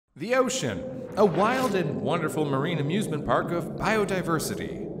The ocean, a wild and wonderful marine amusement park of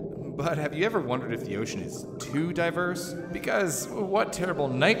biodiversity. But have you ever wondered if the ocean is too diverse? Because what terrible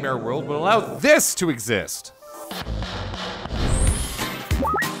nightmare world would allow this to exist?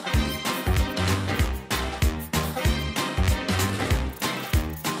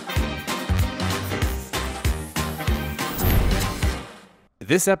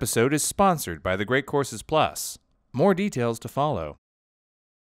 This episode is sponsored by the Great Courses Plus. More details to follow.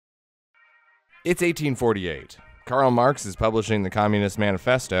 It's 1848. Karl Marx is publishing the Communist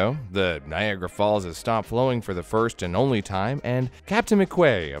Manifesto, the Niagara Falls has stopped flowing for the first and only time, and Captain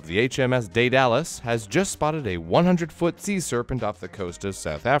McQuay of the HMS Daedalus has just spotted a 100-foot sea serpent off the coast of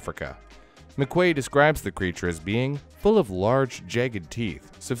South Africa. McQuay describes the creature as being full of large, jagged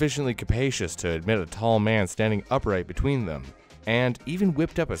teeth, sufficiently capacious to admit a tall man standing upright between them, and even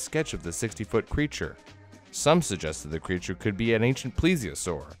whipped up a sketch of the 60-foot creature. Some suggested the creature could be an ancient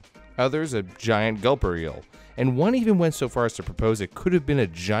plesiosaur, others a giant gulper eel, and one even went so far as to propose it could have been a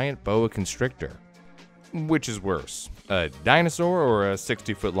giant boa constrictor. Which is worse, a dinosaur or a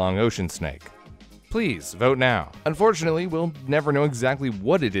 60-foot-long ocean snake? Please, vote now. Unfortunately, we'll never know exactly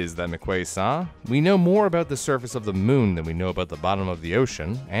what it is that McQuay saw. We know more about the surface of the moon than we know about the bottom of the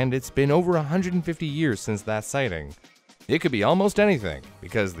ocean, and it's been over 150 years since that sighting. It could be almost anything,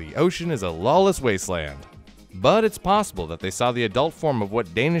 because the ocean is a lawless wasteland. But it's possible that they saw the adult form of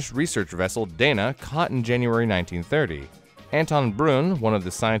what Danish research vessel Dana caught in January 1930. Anton Brun, one of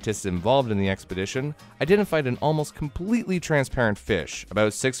the scientists involved in the expedition, identified an almost completely transparent fish,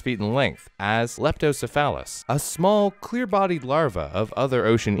 about 6 feet in length, as Leptocephalus, a small, clear-bodied larva of other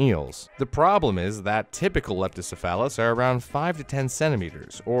ocean eels. The problem is that typical Leptocephalus are around 5 to 10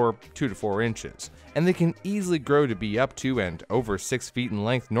 centimeters, or 2 to 4 inches, and they can easily grow to be up to and over 6 feet in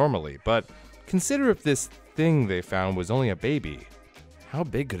length normally, but consider if this thing they found was only a baby. How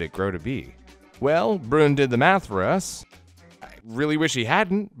big could it grow to be? Well, Brun did the math for us. I really wish he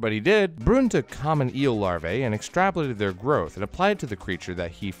hadn't, but he did. Brun took common eel larvae and extrapolated their growth and applied it to the creature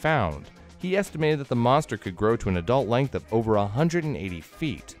that he found. He estimated that the monster could grow to an adult length of over 180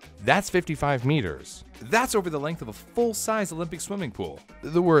 feet. That's 55 meters. That's over the length of a full-size Olympic swimming pool.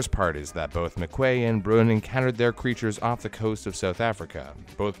 The worst part is that both McQuay and Brun encountered their creatures off the coast of South Africa,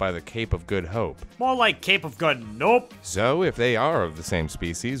 both by the Cape of Good Hope. More like Cape of Good Nope. So if they are of the same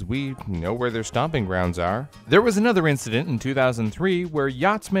species, we know where their stomping grounds are. There was another incident in 2003 where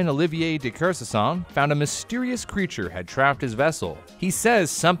yachtsman Olivier de Kersasson found a mysterious creature had trapped his vessel. He says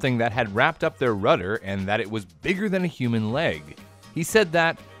something that had wrapped up their rudder and that it was bigger than a human leg. He said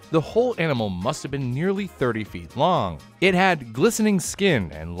that the whole animal must have been nearly 30 feet long. It had glistening skin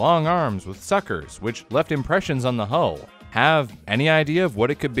and long arms with suckers, which left impressions on the hull. Have any idea of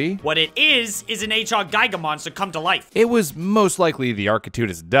what it could be? What it is an H.R. Geiger monster come to life. It was most likely the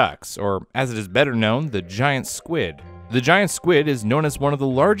Architeutus dux, or as it is better known, the Giant Squid. The Giant Squid is known as one of the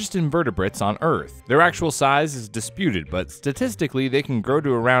largest invertebrates on Earth. Their actual size is disputed, but statistically they can grow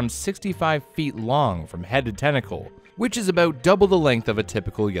to around 65 feet long from head to tentacle, which is about double the length of a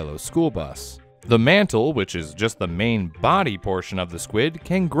typical yellow school bus. The mantle, which is just the main body portion of the squid,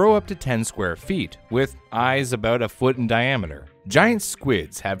 can grow up to 10 square feet, with eyes about a foot in diameter. Giant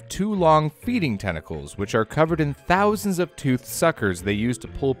squids have 2 long feeding tentacles, which are covered in thousands of toothed suckers they use to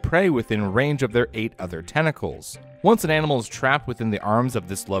pull prey within range of their 8 other tentacles. Once an animal is trapped within the arms of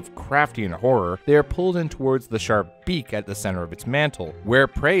this Lovecraftian horror, they are pulled in towards the sharp beak at the center of its mantle, where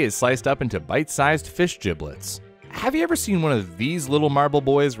prey is sliced up into bite-sized fish giblets. Have you ever seen one of these little marble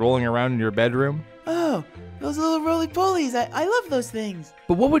boys rolling around in your bedroom? Oh, those little roly-polies. I love those things.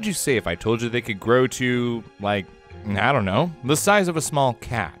 But what would you say if I told you they could grow to, like, I don't know, the size of a small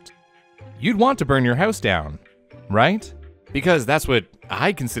cat? You'd want to burn your house down, right? Because that's what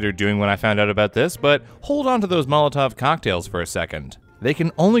I considered doing when I found out about this, but hold on to those Molotov cocktails for a second. They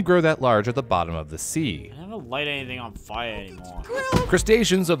can only grow that large at the bottom of the sea. I don't light anything on fire anymore.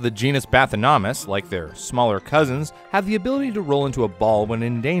 Crustaceans of the genus Bathynomus, like their smaller cousins, have the ability to roll into a ball when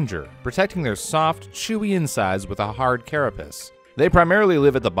in danger, protecting their soft, chewy insides with a hard carapace. They primarily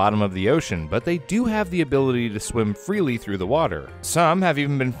live at the bottom of the ocean, but they do have the ability to swim freely through the water. Some have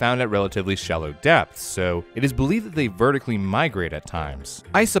even been found at relatively shallow depths, so it is believed that they vertically migrate at times.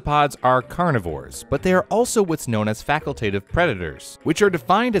 Isopods are carnivores, but they are also what's known as facultative predators, which are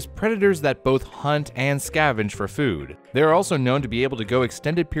defined as predators that both hunt and scavenge for food. They are also known to be able to go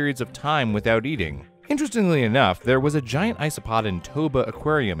extended periods of time without eating. Interestingly enough, there was a giant isopod in Toba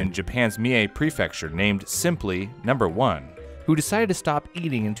Aquarium in Japan's Mie Prefecture named simply No. 1. Who decided to stop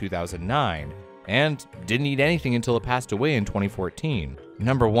eating in 2009, and didn't eat anything until it passed away in 2014.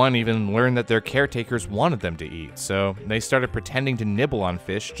 Number 1 even learned that their caretakers wanted them to eat, so they started pretending to nibble on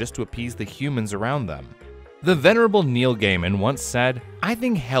fish just to appease the humans around them. The venerable Neil Gaiman once said, "I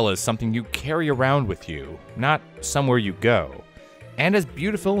think hell is something you carry around with you, not somewhere you go." And as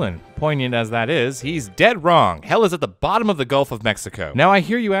beautiful and poignant as that is, he's dead wrong. Hell is at the bottom of the Gulf of Mexico. Now I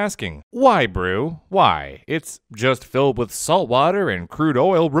hear you asking, why, Brew? Why? It's just filled with salt water and crude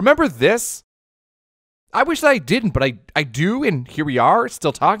oil. Remember this? I wish that I didn't, but I do, and here we are,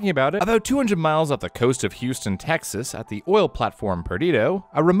 still talking about it. About 200 miles off the coast of Houston, Texas, at the oil platform Perdido,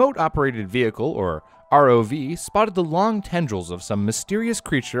 a remote-operated vehicle, or ROV, spotted the long tendrils of some mysterious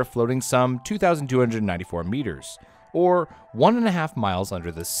creature floating some 2,294 meters, or 1.5 miles under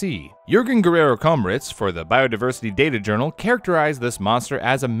the sea. Jürgen Guerrero Comritz for the Biodiversity Data Journal characterized this monster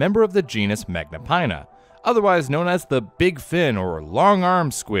as a member of the genus Magnapinna, otherwise known as the big fin or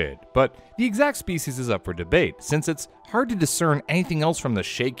long-armed squid, but the exact species is up for debate, since it's hard to discern anything else from the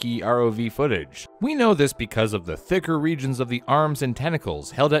shaky ROV footage. We know this because of the thicker regions of the arms and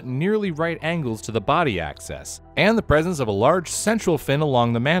tentacles held at nearly right angles to the body axis, and the presence of a large central fin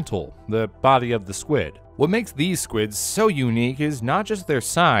along the mantle, the body of the squid. What makes these squids so unique is not just their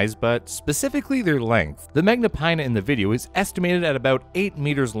size, but specifically their length. The Magnapinna in the video is estimated at about 8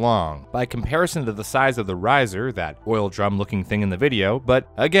 meters long, by comparison to the size of the riser, that oil drum looking thing in the video, but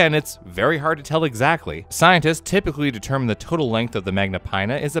again, it's very hard to tell exactly. Scientists typically determine the total length of the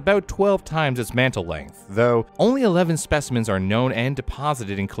Magnapinna is about 12 times its mantle length, though only 11 specimens are known and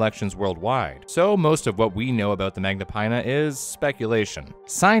deposited in collections worldwide, so most of what we know about the Magnapinna is speculation.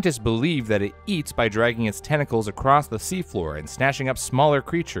 Scientists believe that it eats by dragging its tentacles across the seafloor and snatching up smaller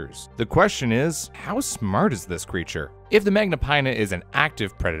creatures. The question is, how smart is this creature? If the Magnapinna is an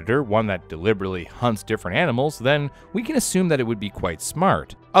active predator, one that deliberately hunts different animals, then we can assume that it would be quite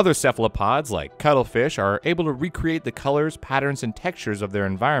smart. Other cephalopods, like cuttlefish, are able to recreate the colors, patterns, and textures of their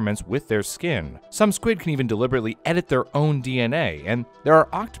environments with their skin. Some squid can even deliberately edit their own DNA, and there are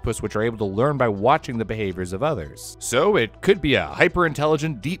octopus which are able to learn by watching the behaviors of others. So it could be a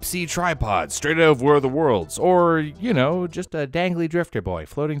hyper-intelligent deep-sea tripod straight out of War of the Worlds, or, you know, just a dangly drifter boy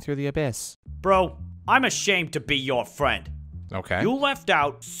floating through the abyss. Bro, I'm ashamed to be your friend. Okay. You left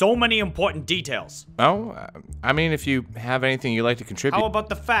out so many important details. Oh, I mean, if you have anything you'd like to contribute. How about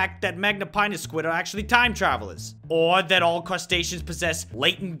the fact that Magnapinna squid are actually time travelers? Or that all crustaceans possess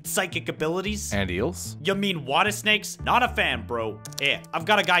latent psychic abilities? And eels? You mean water snakes? Not a fan, bro. Here, I've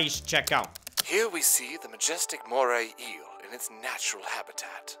got a guy you should check out. Here we see the majestic moray eel in its natural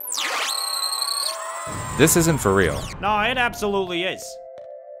habitat. This isn't for real. No, it absolutely is.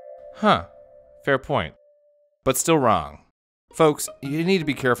 Huh. Fair point. But still wrong. Folks, you need to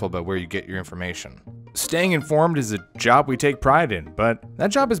be careful about where you get your information. Staying informed is a job we take pride in, but that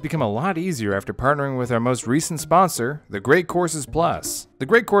job has become a lot easier after partnering with our most recent sponsor, The Great Courses Plus. The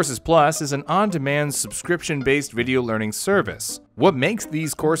Great Courses Plus is an on-demand subscription-based video learning service. What makes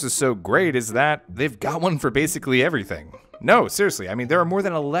these courses so great is that they've got one for basically everything. No, seriously, I mean, there are more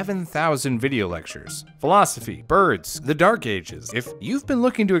than 11,000 video lectures. Philosophy, birds, the Dark Ages. If you've been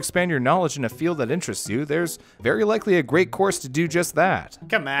looking to expand your knowledge in a field that interests you, there's very likely a great course to do just that.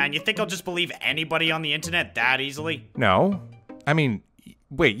 Come on, you think I'll just believe anybody on the internet that easily? No. I mean,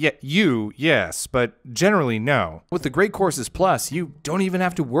 wait, yeah, yes, but generally no. With the Great Courses Plus, you don't even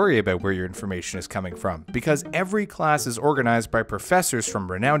have to worry about where your information is coming from, because every class is organized by professors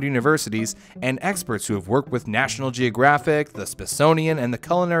from renowned universities and experts who have worked with National Geographic, the Smithsonian, and the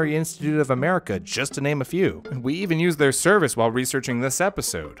Culinary Institute of America, just to name a few. We even use their service while researching this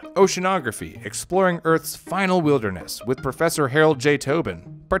episode. Oceanography, exploring Earth's final wilderness, with Professor Harold J.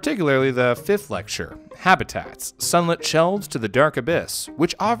 Tobin, particularly the 5th lecture, Habitats, Sunlit Shelves to the Dark Abyss,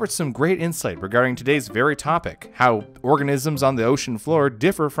 which offered some great insight regarding today's very topic, how organisms on the ocean floor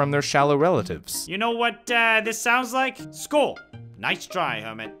differ from their shallow relatives. You know what this sounds like? School. Nice try,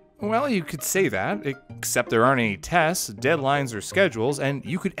 Hermit. Well, you could say that, except there aren't any tests, deadlines, or schedules, and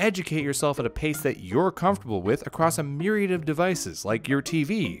you could educate yourself at a pace that you're comfortable with across a myriad of devices, like your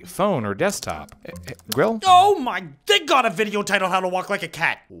TV, phone, or desktop. Grill? Oh my, they got a video titled How to Walk Like a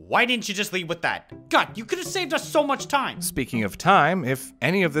Cat. Why didn't you just lead with that? God, you could have saved us so much time. Speaking of time, if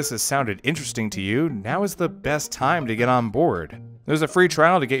any of this has sounded interesting to you, now is the best time to get on board. There's a free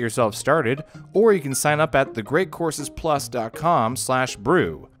trial to get yourself started, or you can sign up at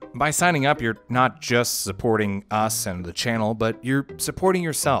thegreatcoursesplus.com/brew. By signing up, you're not just supporting us and the channel, but you're supporting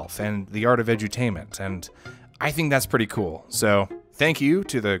yourself and the art of edutainment, and I think that's pretty cool. So thank you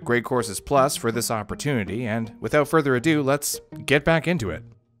to the Great Courses Plus for this opportunity, and without further ado, let's get back into it.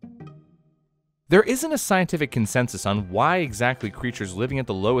 There isn't a scientific consensus on why exactly creatures living at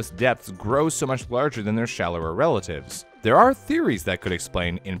the lowest depths grow so much larger than their shallower relatives. There are theories that could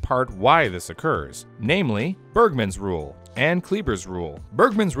explain in part why this occurs, namely Bergmann's rule and Kleber's rule.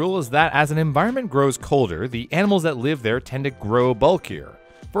 Bergmann's rule is that as an environment grows colder, the animals that live there tend to grow bulkier.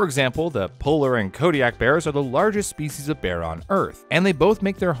 For example, the polar and Kodiak bears are the largest species of bear on Earth, and they both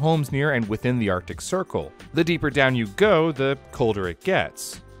make their homes near and within the Arctic Circle. The deeper down you go, the colder it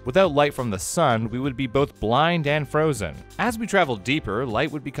gets. Without light from the sun, we would be both blind and frozen. As we travel deeper,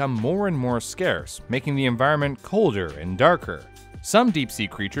 light would become more and more scarce, making the environment colder and darker. Some deep-sea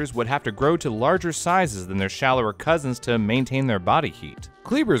creatures would have to grow to larger sizes than their shallower cousins to maintain their body heat.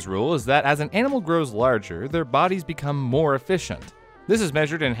 Kleber's rule is that as an animal grows larger, their bodies become more efficient. This is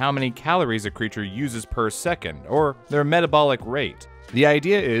measured in how many calories a creature uses per second, or their metabolic rate. The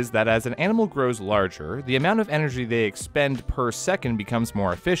idea is that as an animal grows larger, the amount of energy they expend per second becomes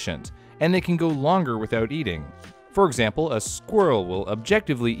more efficient, and they can go longer without eating. For example, a squirrel will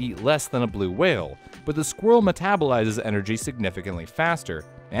objectively eat less than a blue whale, but the squirrel metabolizes energy significantly faster,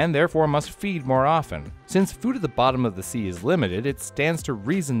 and therefore must feed more often. Since food at the bottom of the sea is limited, it stands to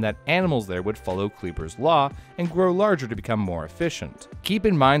reason that animals there would follow Kleber's law and grow larger to become more efficient. Keep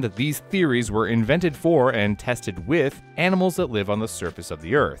in mind that these theories were invented for and tested with animals that live on the surface of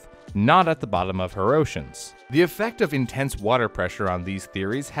the Earth, not at the bottom of her oceans. The effect of intense water pressure on these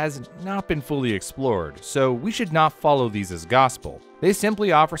theories has not been fully explored, so we should not follow these as gospel. They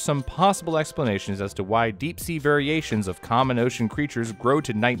simply offer some possible explanations as to why deep-sea variations of common ocean creatures grow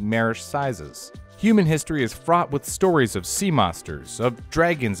to nightmarish sizes. Human history is fraught with stories of sea monsters, of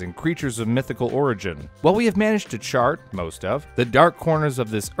dragons and creatures of mythical origin. While we have managed to chart, most of, the dark corners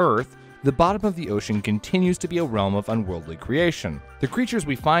of this Earth, the bottom of the ocean continues to be a realm of unworldly creation. The creatures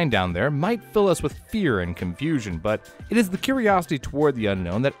we find down there might fill us with fear and confusion, but it is the curiosity toward the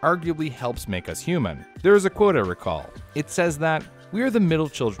unknown that arguably helps make us human. There is a quote I recall. It says that, "We are the middle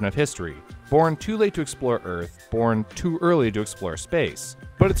children of history, born too late to explore Earth, born too early to explore space."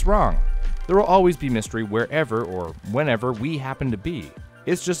 But it's wrong. There will always be mystery wherever or whenever we happen to be.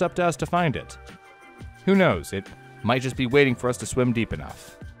 It's just up to us to find it. Who knows, it might just be waiting for us to swim deep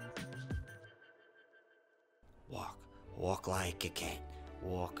enough. Walk like a cat.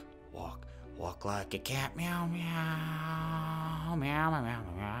 Walk like a cat. Meow, meow. Meow, meow, meow,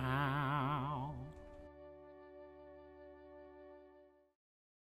 meow.